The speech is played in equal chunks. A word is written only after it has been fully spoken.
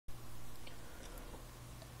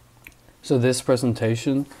So this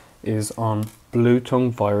presentation is on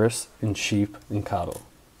Bluetongue virus in sheep and cattle.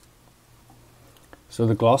 So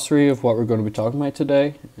the glossary of what we're going to be talking about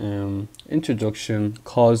today, introduction,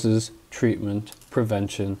 causes, treatment,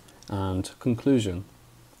 prevention, and conclusion.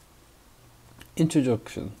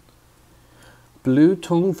 Introduction.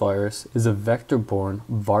 Bluetongue virus is a vector-borne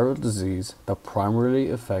viral disease that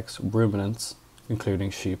primarily affects ruminants,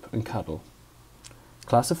 including sheep and cattle.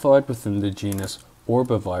 Classified within the genus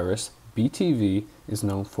Orbovirus, BTV is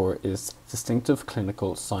known for its distinctive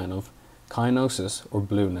clinical sign of cyanosis or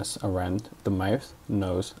blueness around the mouth,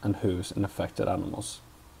 nose, and hooves in affected animals.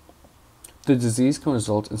 The disease can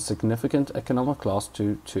result in significant economic loss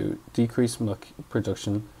due to decreased milk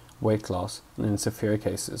production, weight loss, and in severe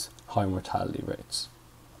cases, high mortality rates.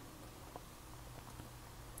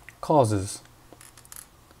 Causes.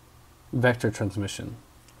 Vector transmission.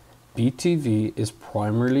 BTV is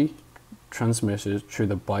primarily transmitted through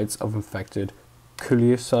the bites of infected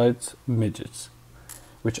coelurosed midges,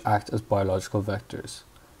 which act as biological vectors.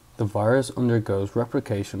 The virus undergoes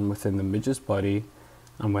replication within the midge's body,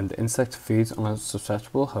 and when the insect feeds on a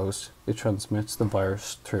susceptible host, it transmits the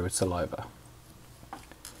virus through its saliva.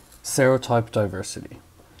 Serotype diversity.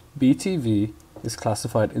 BTV is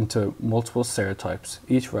classified into multiple serotypes,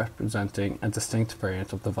 each representing a distinct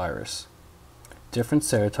variant of the virus. Different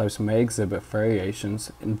serotypes may exhibit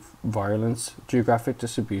variations in virulence, geographic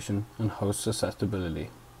distribution, and host susceptibility.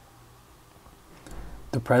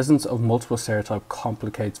 The presence of multiple serotypes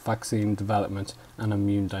complicates vaccine development and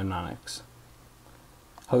immune dynamics.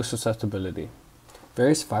 Host susceptibility.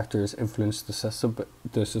 Various factors influence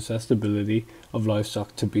the susceptibility of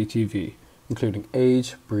livestock to BTV, including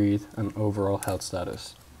age, breed, and overall health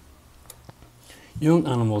status. Young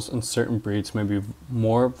animals in certain breeds may be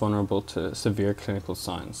more vulnerable to severe clinical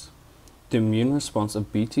signs. The immune response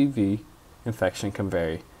of BTV infection can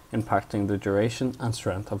vary, impacting the duration and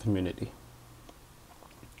strength of immunity.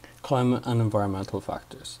 Climate and environmental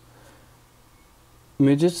factors.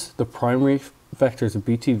 Midges, the primary vectors of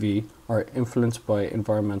BTV, are influenced by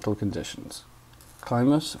environmental conditions.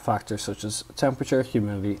 Climate factors such as temperature,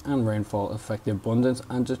 humidity, and rainfall affect the abundance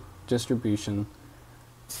and distribution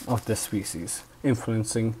of this species,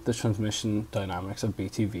 influencing the transmission dynamics of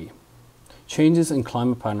BTV. Changes in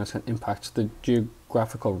climate patterns can impact the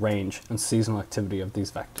geographical range and seasonal activity of these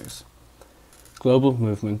vectors. Global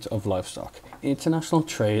movement of livestock. International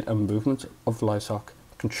trade and movement of livestock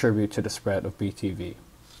contribute to the spread of BTV.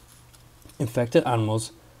 Infected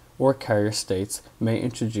animals or carrier states may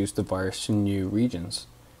introduce the virus to new regions.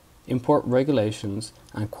 Import regulations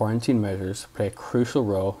and quarantine measures play a crucial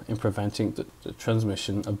role in preventing the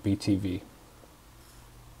transmission of BTV.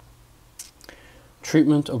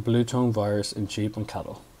 Treatment of Bluetongue virus in sheep and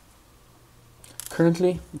cattle.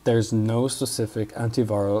 Currently, there is no specific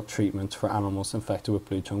antiviral treatment for animals infected with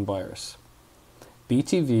Bluetongue virus.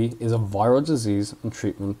 BTV is a viral disease, and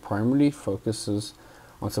treatment primarily focuses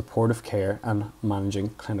on supportive care and managing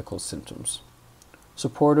clinical symptoms.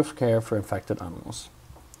 Supportive care for infected animals.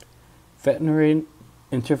 Veterinary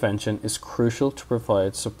intervention is crucial to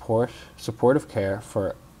provide supportive care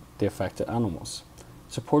for the affected animals.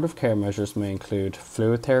 Supportive care measures may include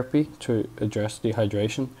fluid therapy to address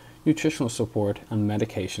dehydration, nutritional support, and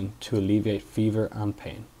medication to alleviate fever and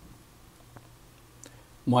pain.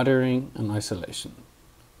 Monitoring and isolation.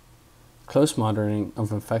 Close monitoring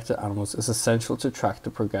of infected animals is essential to track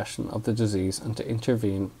the progression of the disease and to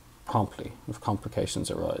intervene promptly if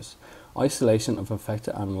complications arise. Isolation of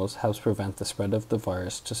infected animals helps prevent the spread of the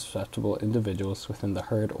virus to susceptible individuals within the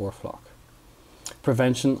herd or flock.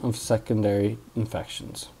 Prevention of secondary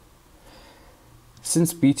infections.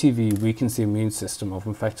 Since BTV weakens the immune system of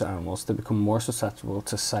infected animals, they become more susceptible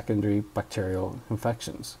to secondary bacterial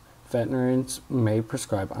infections. Veterinarians may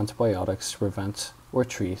prescribe antibiotics to prevent or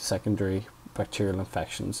treat secondary bacterial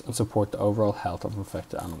infections and support the overall health of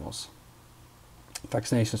infected animals.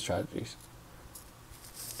 Vaccination strategies.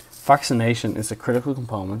 Vaccination is a critical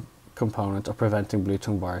component of preventing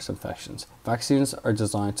Bluetongue virus infections. Vaccines are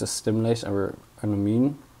designed to stimulate an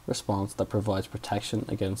immune response that provides protection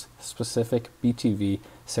against specific BTV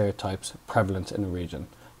serotypes prevalent in a region.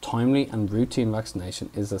 Timely and routine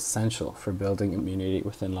vaccination is essential for building immunity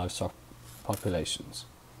within livestock populations.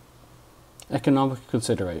 Economic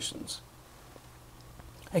considerations.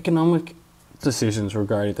 Economic decisions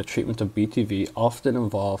regarding the treatment of BTV often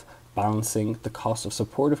involve balancing the cost of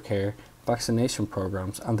supportive care, vaccination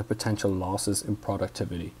programs, and the potential losses in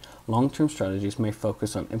productivity. Long-term strategies may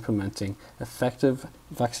focus on implementing effective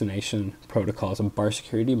vaccination protocols and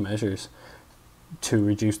biosecurity measures to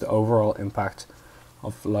reduce the overall impact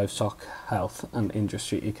of livestock health and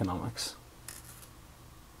industry economics.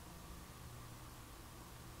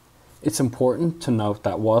 It's important to note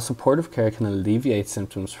that while supportive care can alleviate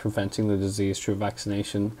symptoms, preventing the disease through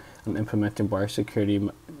vaccination and implementing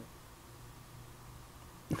biosecurity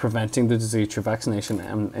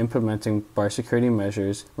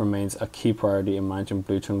measures remains a key priority in managing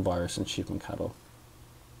Bluetongue virus in sheep and cattle.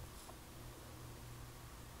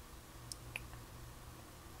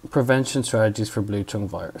 Prevention strategies for Bluetongue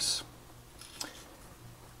virus.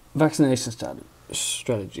 Vaccination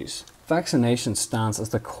strategies. Vaccination stands as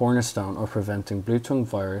the cornerstone of preventing Bluetongue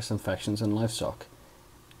virus infections in livestock.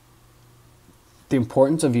 The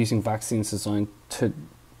importance of using vaccines designed to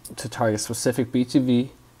target specific BTV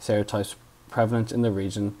serotypes prevalent in the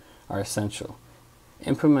region are essential.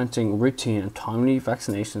 Implementing routine and timely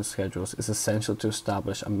vaccination schedules is essential to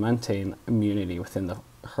establish and maintain immunity within the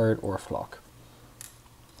herd or flock.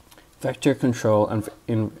 Vector control and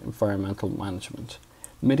environmental management.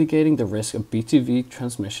 Mitigating the risk of BTV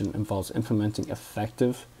transmission involves implementing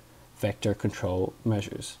effective vector control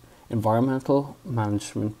measures. Environmental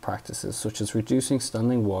management practices such as reducing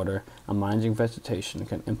standing water and managing vegetation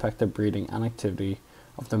can impact the breeding and activity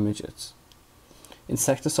of the midgets.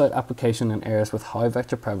 Insecticide application in areas with high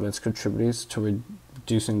vector prevalence contributes to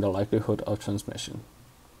reducing the likelihood of transmission.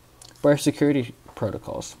 Biosecurity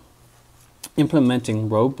protocols. Implementing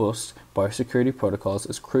robust biosecurity protocols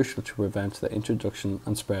is crucial to prevent the introduction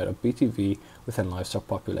and spread of BTV within livestock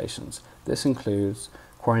populations. This includes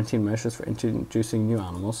quarantine measures for introducing new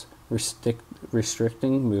animals,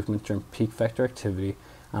 restricting movement during peak vector activity,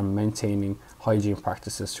 and maintaining hygiene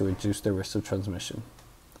practices to reduce the risk of transmission.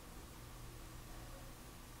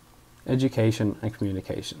 Education and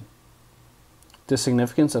communication. The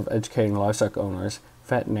significance of educating livestock owners,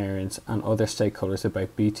 veterinarians, and other stakeholders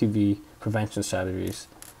about BTV prevention strategies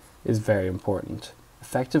is very important.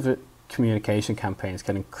 Effective communication campaigns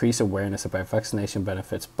can increase awareness about vaccination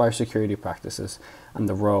benefits, biosecurity practices, and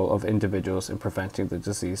the role of individuals in preventing the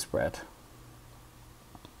disease spread.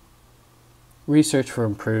 Research for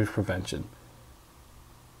improved prevention.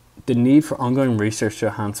 The need for ongoing research to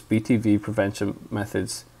enhance BTV prevention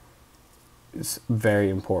methods is very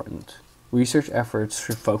important. Research efforts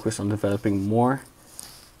should focus on developing more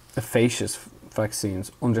efficacious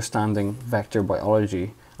vaccines, understanding vector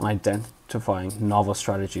biology, and identifying novel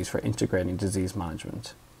strategies for integrating disease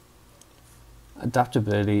management.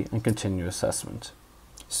 Adaptability and continuous assessment.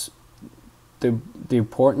 The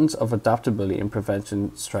importance of adaptability in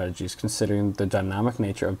prevention strategies, considering the dynamic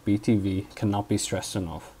nature of BTV, cannot be stressed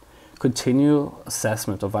enough. Continual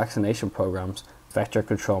assessment of vaccination programs, vector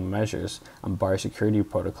control measures, and biosecurity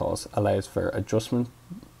protocols allows for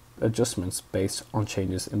adjustments based on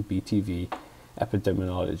changes in BTV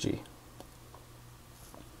epidemiology.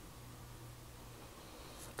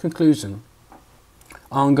 Conclusion.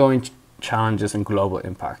 Ongoing challenges and global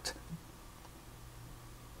impact.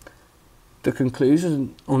 The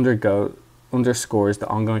conclusion underscores the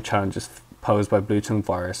ongoing challenges posed by Bluetongue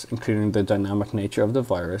virus, including the dynamic nature of the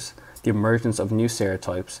virus, the emergence of new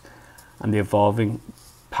serotypes, and the evolving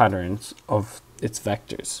patterns of its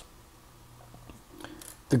vectors.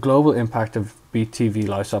 The global impact of BTV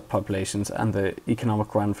livestock populations and the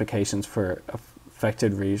economic ramifications for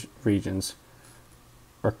affected regions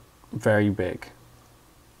are very big.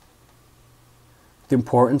 The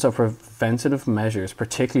importance of preventative measures,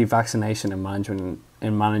 particularly vaccination in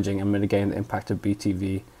managing and mitigating the impact of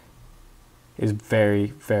BTV, is very,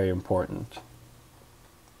 very important.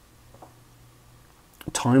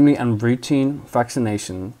 Timely and routine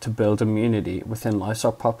vaccination to build immunity within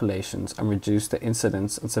livestock populations and reduce the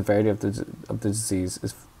incidence and severity of the disease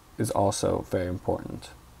is also very important.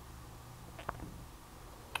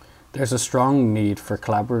 There's a strong need for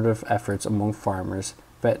collaborative efforts among farmers,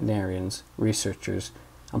 veterinarians, researchers,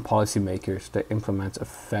 and policymakers to implement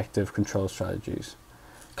effective control strategies.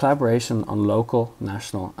 Collaboration on local,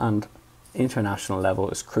 national, and international level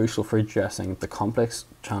is crucial for addressing the complex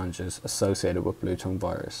challenges associated with Bluetongue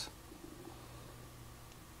virus.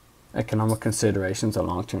 Economic considerations and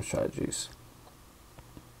long-term strategies.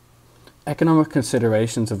 Economic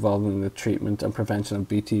considerations involving the treatment and prevention of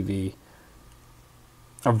BTV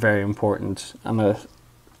are very important and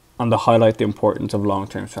to highlight the importance of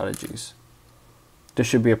long-term strategies. There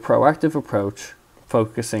should be a proactive approach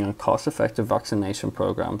focusing on cost-effective vaccination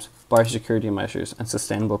programs, biosecurity measures, and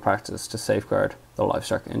sustainable practice to safeguard the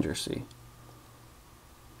livestock industry.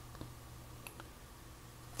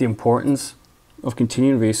 The importance of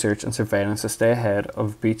continued research and surveillance to stay ahead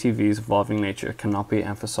of BTV's evolving nature cannot be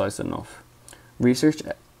emphasized enough. Research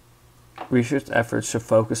efforts should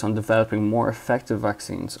focus on developing more effective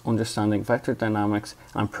vaccines, understanding vector dynamics,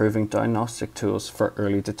 and improving diagnostic tools for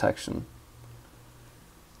early detection.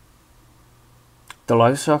 The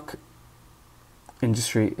livestock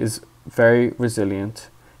industry is very resilient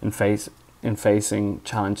in facing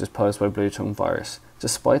challenges posed by Bluetongue virus.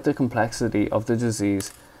 Despite the complexity of the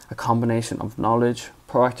disease, a combination of knowledge,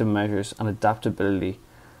 proactive measures, and adaptability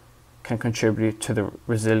can contribute to the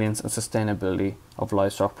resilience and sustainability of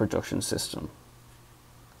livestock production system.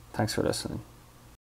 Thanks for listening.